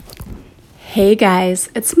Hey guys,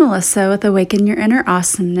 it's Melissa with Awaken Your Inner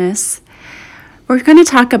Awesomeness. We're going to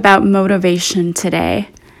talk about motivation today.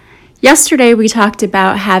 Yesterday we talked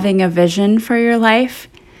about having a vision for your life,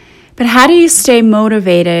 but how do you stay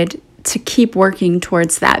motivated to keep working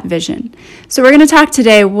towards that vision? So we're going to talk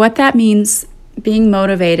today what that means, being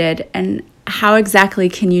motivated, and how exactly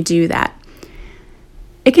can you do that.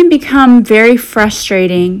 It can become very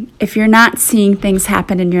frustrating if you're not seeing things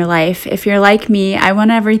happen in your life. If you're like me, I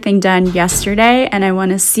want everything done yesterday, and I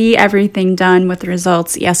want to see everything done with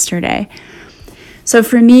results yesterday. So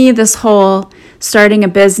for me, this whole starting a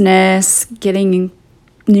business, getting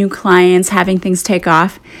new clients, having things take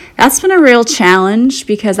off, that's been a real challenge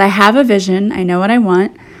because I have a vision, I know what I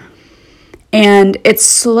want, and it's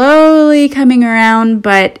slowly coming around,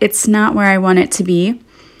 but it's not where I want it to be.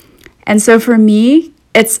 And so for me,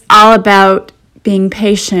 it's all about being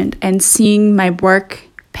patient and seeing my work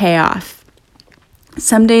pay off.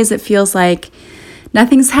 Some days it feels like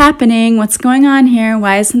nothing's happening. What's going on here?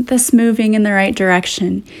 Why isn't this moving in the right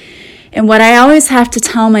direction? And what I always have to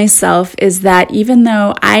tell myself is that even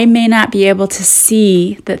though I may not be able to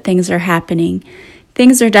see that things are happening,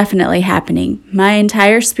 things are definitely happening. My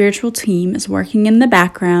entire spiritual team is working in the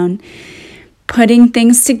background, putting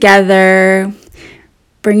things together,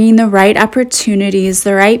 bringing the right opportunities,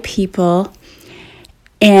 the right people,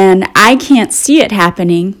 and I can't see it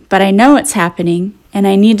happening, but I know it's happening, and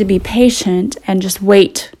I need to be patient and just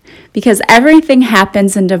wait, because everything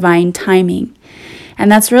happens in divine timing,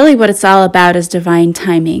 and that's really what it's all about, is divine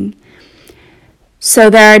timing.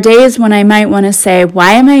 So there are days when I might want to say,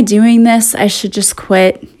 why am I doing this? I should just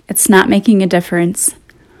quit. It's not making a difference.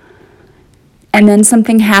 And then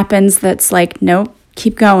something happens that's like, nope,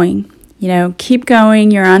 keep going. Keep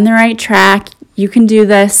going. You're on the right track. You can do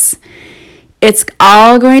this. It's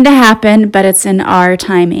all going to happen, but it's in our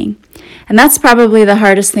timing. And that's probably the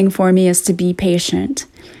hardest thing for me, is to be patient.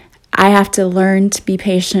 I have to learn to be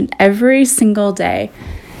patient every single day.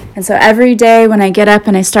 And so every day when I get up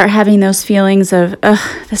and I start having those feelings of,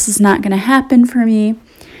 this is not going to happen for me,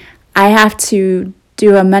 I have to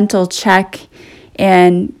do a mental check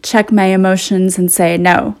and check my emotions and say,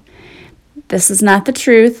 no. This is not the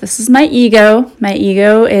truth. This is my ego. My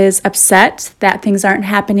ego is upset that things aren't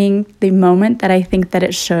happening the moment that I think that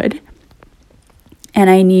it should. And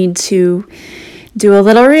I need to do a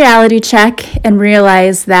little reality check and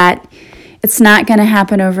realize that it's not going to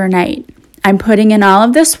happen overnight. I'm putting in all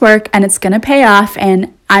of this work and it's going to pay off,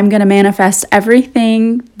 and I'm going to manifest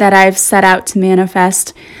everything that I've set out to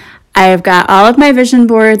manifest. I've got all of my vision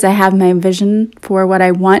boards. I have my vision for what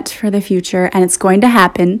I want for the future, and it's going to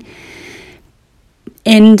happen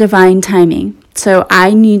in divine timing. So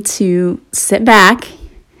I need to sit back,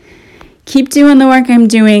 keep doing the work I'm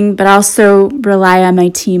doing, but also rely on my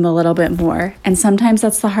team a little bit more. And sometimes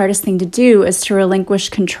that's the hardest thing to do, is to relinquish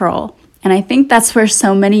control. And I think that's where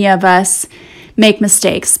so many of us make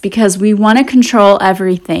mistakes, because we want to control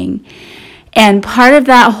everything. And part of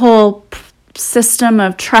that whole system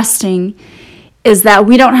of trusting is that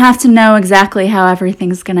we don't have to know exactly how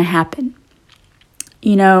everything's going to happen.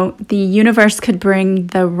 The universe could bring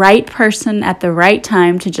the right person at the right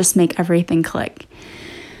time to just make everything click.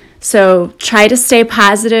 So try to stay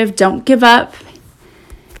positive. Don't give up.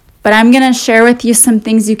 But I'm going to share with you some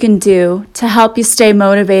things you can do to help you stay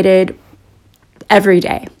motivated every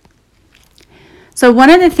day. So one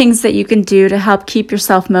of the things that you can do to help keep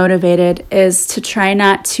yourself motivated is to try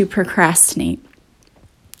not to procrastinate.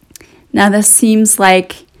 Now, this seems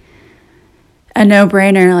like a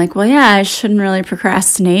no-brainer, like, well, yeah, I shouldn't really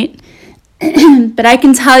procrastinate. But I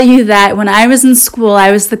can tell you that when I was in school, I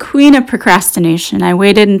was the queen of procrastination. I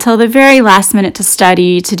waited until the very last minute to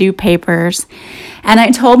study, to do papers. And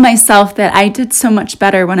I told myself that I did so much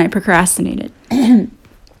better when I procrastinated.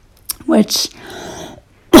 Which,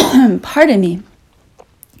 pardon me,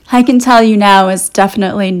 I can tell you now is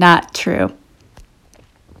definitely not true.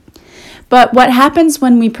 But what happens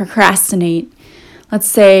when we procrastinate? Let's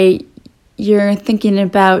say you're thinking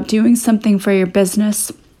about doing something for your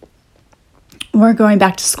business or going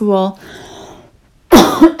back to school.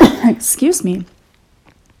 Excuse me.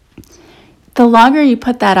 The longer you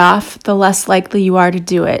put that off, the less likely you are to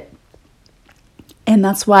do it. And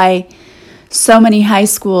that's why so many high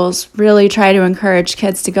schools really try to encourage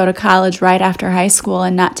kids to go to college right after high school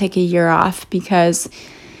and not take a year off, because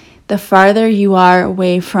the farther you are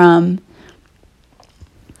away from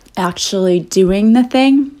actually doing the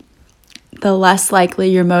thing, the less likely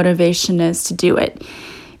your motivation is to do it.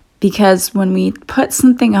 Because when we put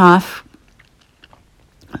something off,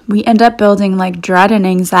 we end up building like dread and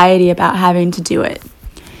anxiety about having to do it.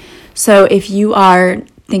 So if you are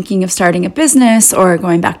thinking of starting a business or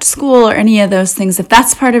going back to school or any of those things, if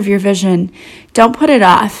that's part of your vision, don't put it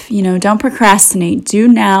off. Don't procrastinate. Do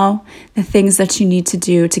now the things that you need to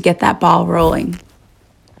do to get that ball rolling.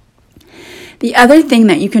 The other thing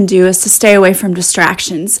that you can do is to stay away from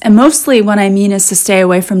distractions. And mostly what I mean is to stay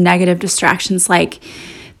away from negative distractions like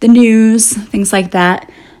the news, things like that,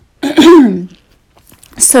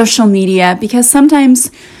 social media, because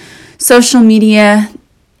sometimes social media,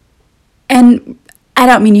 and I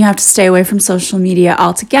don't mean you have to stay away from social media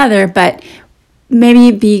altogether, but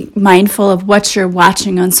maybe be mindful of what you're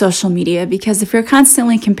watching on social media, because if you're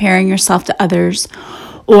constantly comparing yourself to others,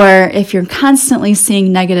 or if you're constantly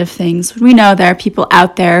seeing negative things, we know there are people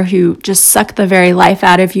out there who just suck the very life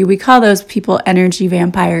out of you. We call those people energy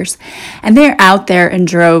vampires, and they're out there in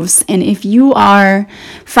droves. And if you are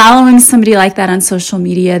following somebody like that on social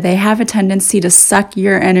media, they have a tendency to suck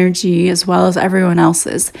your energy as well as everyone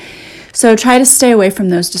else's. So try to stay away from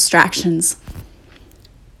those distractions.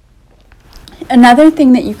 Another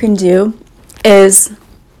thing that you can do is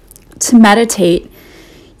to meditate.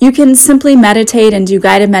 You can simply meditate and do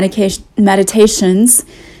guided meditations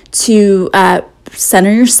to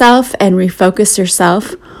center yourself and refocus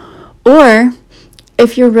yourself. Or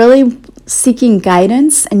if you're really seeking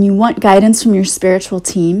guidance and you want guidance from your spiritual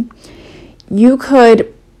team, you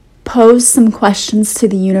could pose some questions to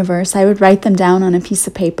the universe. I would write them down on a piece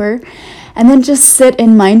of paper and then just sit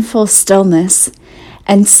in mindful stillness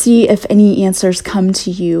and see if any answers come to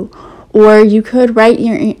you. Or you could write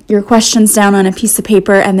your questions down on a piece of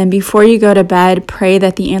paper, and then before you go to bed, pray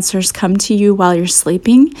that the answers come to you while you're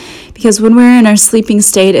sleeping. Because when we're in our sleeping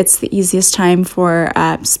state, it's the easiest time for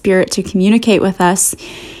spirit to communicate with us.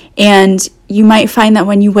 And you might find that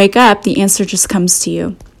when you wake up, the answer just comes to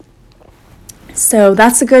you. So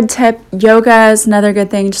that's a good tip. Yoga is another good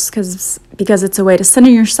thing, just because it's a way to center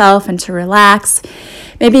yourself and to relax.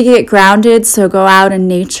 Maybe get grounded, so go out in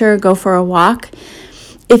nature, go for a walk.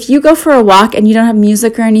 If you go for a walk and you don't have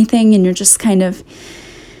music or anything and you're just kind of,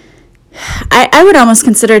 I would almost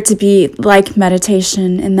consider it to be like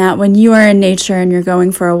meditation, in that when you are in nature and you're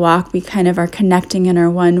going for a walk, we kind of are connecting and are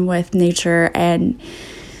one with nature, and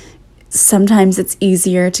sometimes it's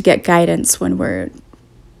easier to get guidance when we're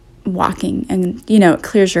walking, and it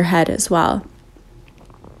clears your head as well.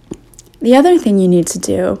 The other thing you need to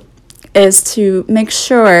do is to make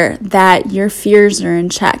sure that your fears are in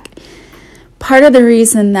check. Part of the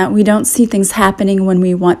reason that we don't see things happening when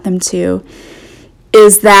we want them to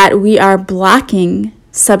is that we are blocking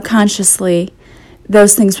subconsciously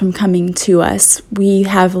those things from coming to us. We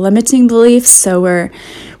have limiting beliefs, so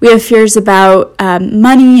we have fears about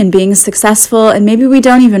money and being successful, and maybe we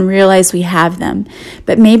don't even realize we have them.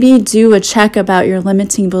 But maybe do a check about your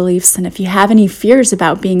limiting beliefs, and if you have any fears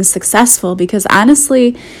about being successful, because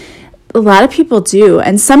honestly, a lot of people do,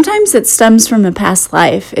 and sometimes it stems from a past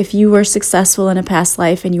life. If you were successful in a past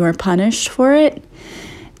life and you were punished for it,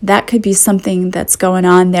 that could be something that's going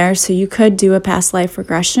on there. So you could do a past life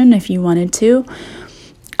regression if you wanted to.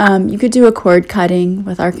 You could do a cord cutting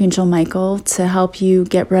with Archangel Michael to help you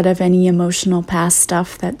get rid of any emotional past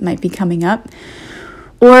stuff that might be coming up.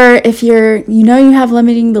 Or if you have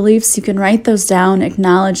limiting beliefs, you can write those down,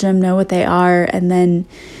 acknowledge them, know what they are, and then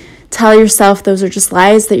tell yourself those are just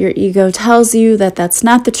lies that your ego tells you, that that's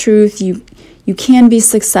not the truth. You can be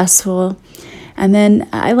successful. And then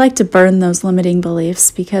I like to burn those limiting beliefs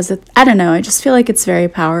because, I just feel like it's very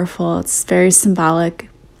powerful. It's very symbolic.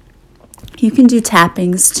 You can do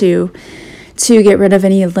tappings to get rid of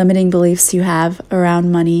any limiting beliefs you have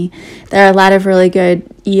around money. There are a lot of really good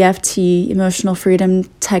EFT, emotional freedom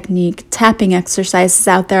technique, tapping exercises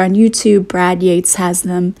out there on YouTube. Brad Yates has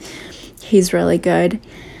them. He's really good.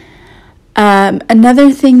 Another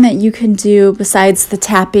thing that you can do besides the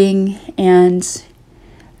tapping and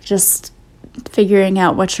just figuring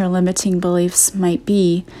out what your limiting beliefs might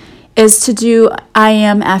be is to do I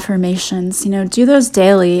am affirmations. Do those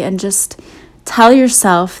daily and just tell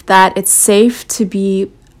yourself that it's safe to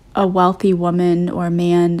be a wealthy woman or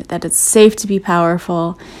man, that it's safe to be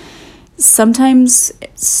powerful. Sometimes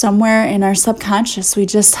somewhere in our subconscious, we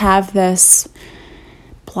just have this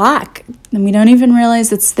block and we don't even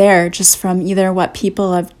realize it's there, just from either what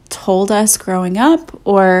people have told us growing up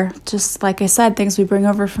or just, like I said, things we bring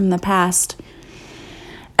over from the past.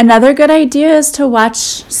 Another good idea is to watch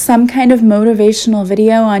some kind of motivational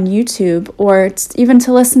video on YouTube, or even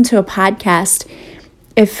to listen to a podcast.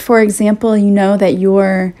 If, for example, you know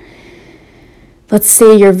that let's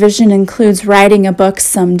say your vision includes writing a book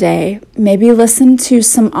someday, maybe listen to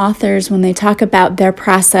some authors when they talk about their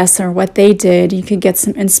process or what they did. You could get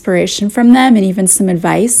some inspiration from them and even some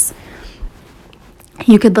advice.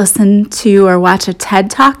 You could listen to or watch a TED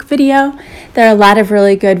Talk video. There are a lot of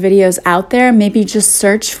really good videos out there. Maybe just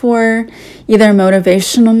search for either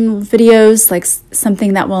motivational videos, like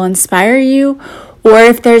something that will inspire you, or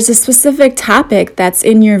if there's a specific topic that's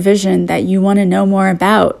in your vision that you want to know more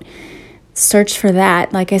about, search for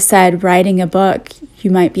that. Like I said, writing a book, you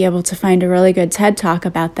might be able to find a really good TED Talk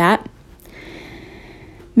about that.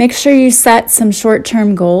 Make sure you set some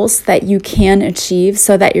short-term goals that you can achieve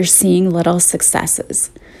so that you're seeing little successes.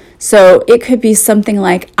 So it could be something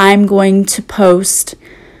like, I'm going to post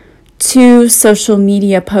 2 social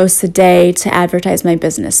media posts a day to advertise my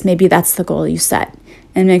business. Maybe that's the goal you set,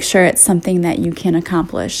 and make sure it's something that you can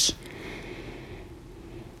accomplish.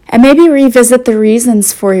 And maybe revisit the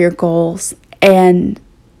reasons for your goals and,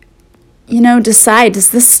 decide,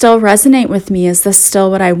 does this still resonate with me? Is this still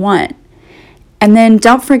what I want? And then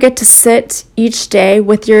don't forget to sit each day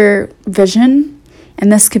with your vision.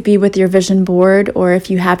 And this could be with your vision board, or if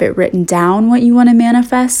you have it written down what you want to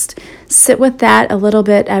manifest, sit with that a little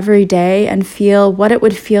bit every day and feel what it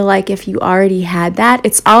would feel like if you already had that.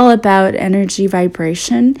 It's all about energy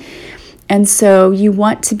vibration. And so you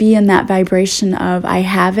want to be in that vibration of, I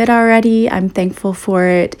have it already. I'm thankful for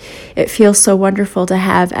it. It feels so wonderful to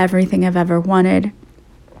have everything I've ever wanted.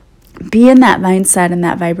 Be in that mindset and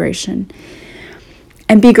that vibration.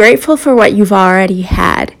 And be grateful for what you've already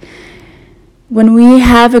had. When we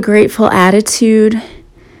have a grateful attitude,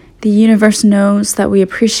 the universe knows that we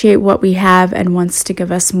appreciate what we have and wants to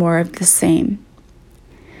give us more of the same.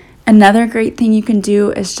 Another great thing you can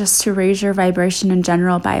do is just to raise your vibration in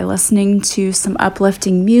general by listening to some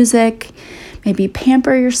uplifting music. Maybe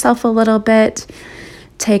pamper yourself a little bit.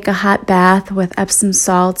 Take a hot bath with Epsom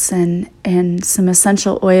salts and some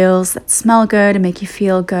essential oils that smell good and make you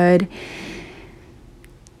feel good.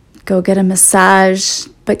 Go get a massage,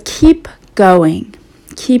 but keep going.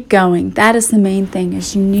 Keep going. That is the main thing,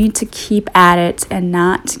 is you need to keep at it and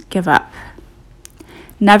not give up.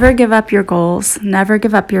 Never give up your goals. Never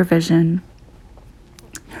give up your vision.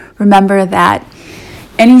 Remember that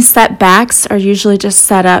any setbacks are usually just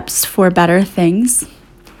setups for better things.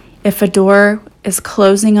 If a door is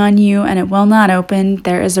closing on you and it will not open,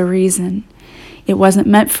 there is a reason. It wasn't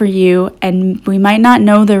meant for you, and we might not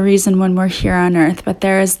know the reason when we're here on earth, but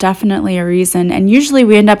there is definitely a reason. And usually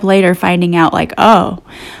we end up later finding out like, oh,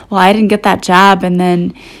 well, I didn't get that job, and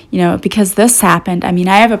then, because this happened. I mean,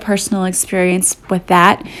 I have a personal experience with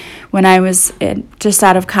that. When I was just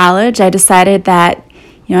out of college, I decided that,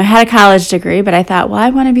 I had a college degree, but I thought, well, I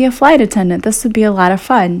want to be a flight attendant. This would be a lot of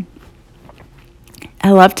fun. I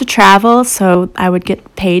love to travel, so I would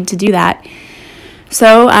get paid to do that.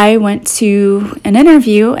 So I went to an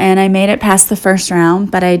interview and I made it past the first round,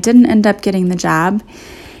 but I didn't end up getting the job.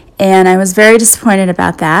 And I was very disappointed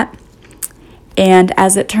about that. And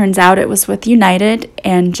as it turns out, it was with United.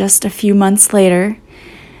 And just a few months later,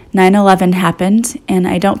 9/11 happened. And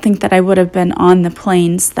I don't think that I would have been on the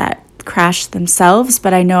planes that crashed themselves,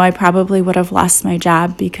 but I know I probably would have lost my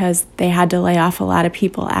job because they had to lay off a lot of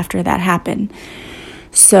people after that happened.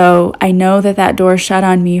 So I know that door shut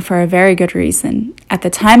on me for a very good reason. At the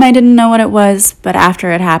time, I didn't know what it was, but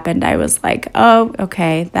after it happened, I was like, oh,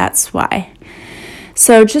 okay, that's why.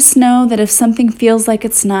 So just know that if something feels like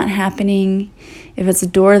it's not happening, if it's a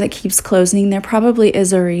door that keeps closing, there probably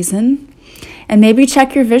is a reason. And maybe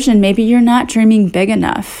check your vision. Maybe you're not dreaming big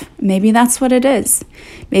enough. Maybe that's what it is.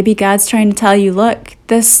 Maybe God's trying to tell you, look,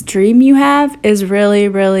 this dream you have is really,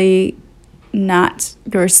 really not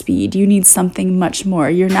your speed. You need something much more.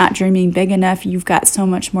 You're not dreaming big enough. You've got so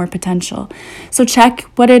much more potential. So check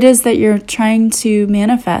what it is that you're trying to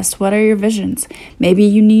manifest. What are your visions? Maybe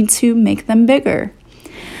you need to make them bigger.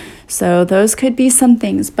 So those could be some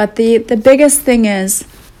things. But the biggest thing is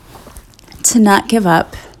to not give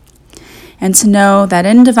up and to know that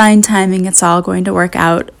in divine timing, it's all going to work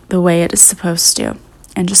out the way it is supposed to.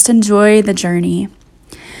 And just enjoy the journey.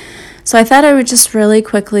 So I thought I would just really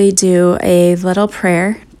quickly do a little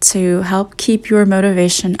prayer to help keep your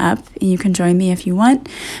motivation up. And you can join me if you want.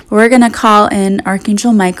 But we're going to call in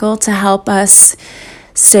Archangel Michael to help us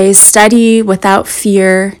stay steady without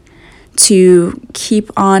fear, to keep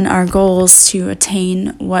on our goals, to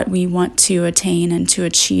attain what we want to attain and to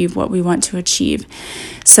achieve what we want to achieve.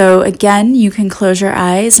 So again, you can close your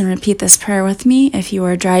eyes and repeat this prayer with me. If you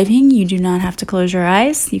are driving, you do not have to close your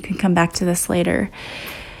eyes. You can come back to this later.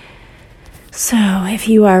 So if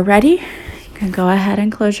you are ready, you can go ahead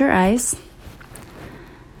and close your eyes.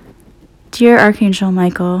 Dear Archangel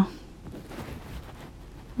Michael,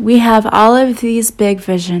 we have all of these big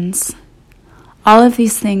visions, all of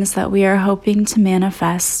these things that we are hoping to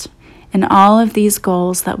manifest, and all of these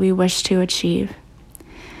goals that we wish to achieve.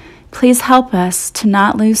 Please help us to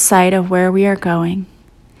not lose sight of where we are going.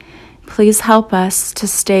 Please help us to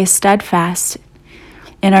stay steadfast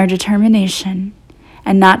in our determination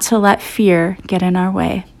and not to let fear get in our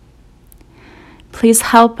way. Please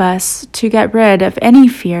help us to get rid of any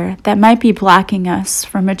fear that might be blocking us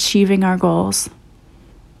from achieving our goals.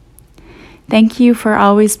 Thank you for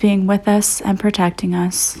always being with us and protecting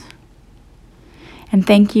us. And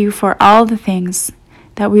thank you for all the things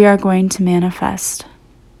that we are going to manifest.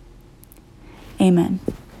 Amen.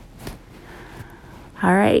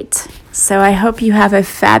 All right. So I hope you have a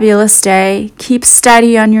fabulous day. Keep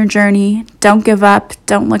steady on your journey. Don't give up.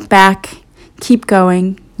 Don't look back. Keep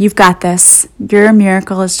going. You've got this. Your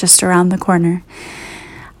miracle is just around the corner.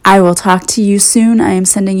 I will talk to you soon. I am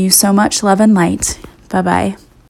sending you so much love and light. Bye-bye.